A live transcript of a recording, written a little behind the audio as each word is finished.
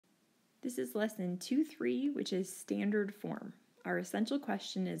This is lesson 2.3, which is standard form. Our essential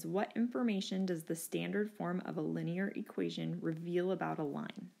question is, what information does the standard form of a linear equation reveal about a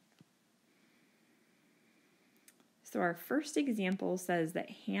line? So our first example says that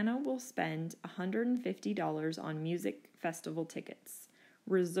Hannah will spend $150 on music festival tickets.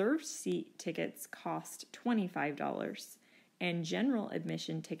 Reserved seat tickets cost $25, and general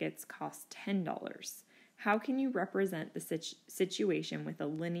admission tickets cost $10. How can you represent the situation with a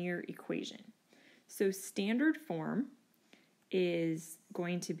linear equation? So standard form is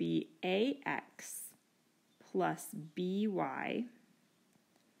going to be AX plus BY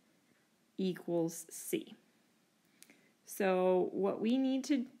equals C. So what we need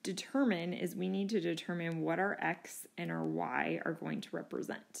to determine is we need to determine what our X and our Y are going to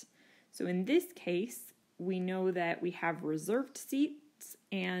represent. So in this case, we know that we have reserved seats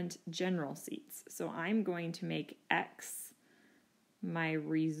and general seats. So I'm going to make X my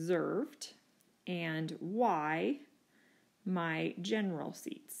reserved and Y my general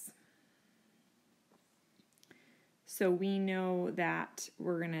seats. So we know that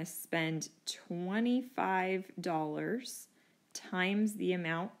we're going to spend $25 times the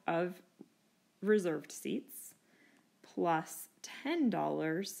amount of reserved seats plus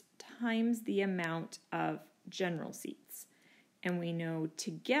 $10 times the amount of general seats. And we know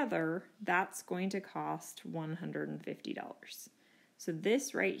together that's going to cost $150. So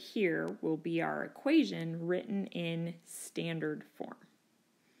this right here will be our equation written in standard form.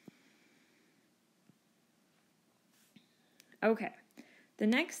 Okay, the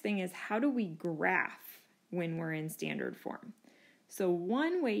next thing is, how do we graph when we're in standard form? So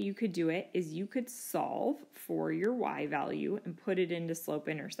one way you could do it is you could solve for your y value and put it into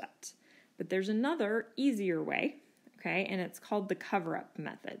slope-intercept. But there's another easier way, okay, and it's called the cover-up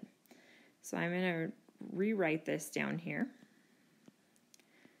method. So I'm going to rewrite this down here.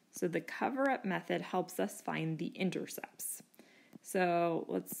 So the cover-up method helps us find the intercepts. So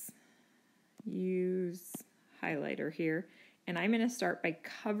let's use highlighter here. And I'm going to start by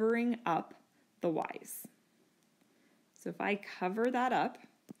covering up the y's. So if I cover that up,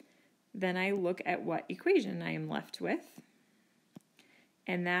 then I look at what equation I am left with.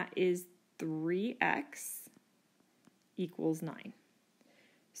 And that is 3x equals 9.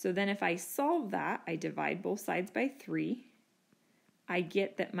 So then if I solve that, I divide both sides by 3. I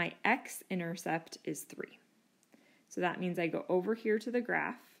get that my x-intercept is 3. So that means I go over here to the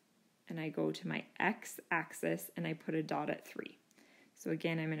graph, and I go to my x-axis and I put a dot at 3. So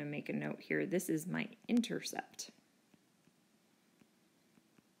again, I'm going to make a note here. This is my intercept.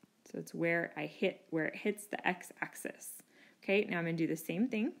 So it's where it hits the x-axis. Okay, now I'm going to do the same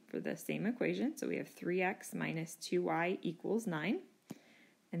thing for the same equation. So we have 3x minus 2y equals 9.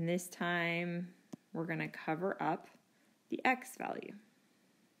 And this time we're going to cover up the x value.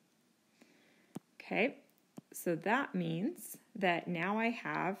 Okay. So that means that now I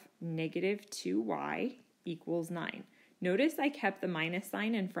have negative 2y equals 9. Notice I kept the minus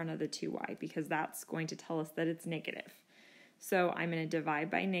sign in front of the 2y because that's going to tell us that it's negative. So I'm going to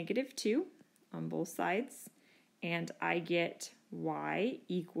divide by negative 2 on both sides, and I get y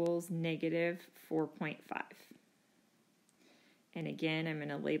equals negative 4.5. And again, I'm going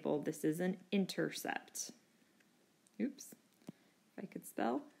to label this as an intercept. Oops, if I could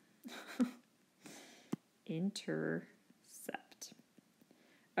spell. Intercept.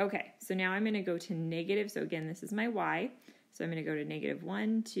 Okay, so now I'm going to go to negative. So again, this is my y. So I'm going to go to negative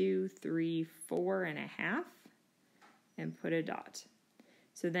 1, 2, 3, 4.5 and put a dot.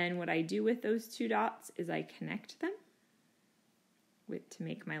 So then what I do with those two dots is I connect them to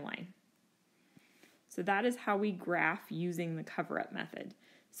make my line. So that is how we graph using the cover-up method.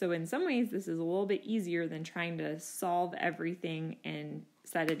 So in some ways, this is a little bit easier than trying to solve everything and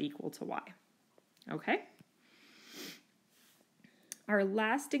set it equal to y. Okay? Our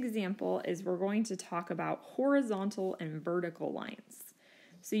last example is we're going to talk about horizontal and vertical lines.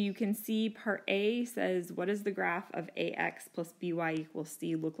 So you can see part A says, what does the graph of AX plus BY equals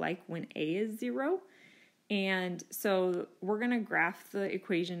C look like when A is 0? And so we're going to graph the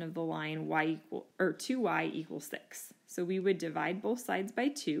equation of the line 2y equals 6. So we would divide both sides by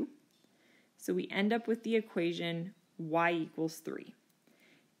 2. So we end up with the equation y equals 3.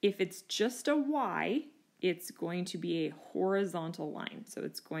 If it's just a y, it's going to be a horizontal line. So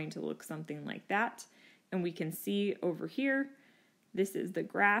it's going to look something like that. And we can see over here, this is the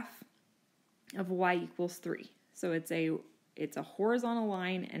graph of y equals 3. So it's a horizontal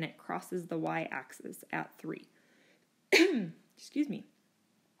line and it crosses the y-axis at 3. Excuse me.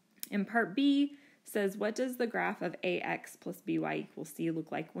 And part B says, what does the graph of AX plus BY equals C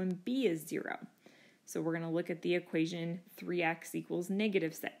look like when B is 0? So we're going to look at the equation 3x equals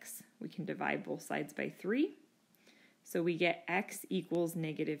negative 6. We can divide both sides by 3. So we get x equals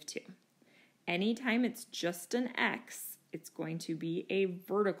negative 2. Anytime it's just an x, it's going to be a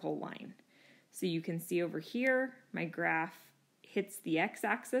vertical line. So you can see over here, my graph hits the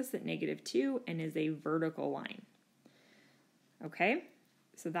x-axis at negative 2 and is a vertical line. Okay,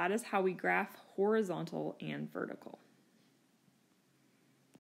 so that is how we graph horizontal and vertical.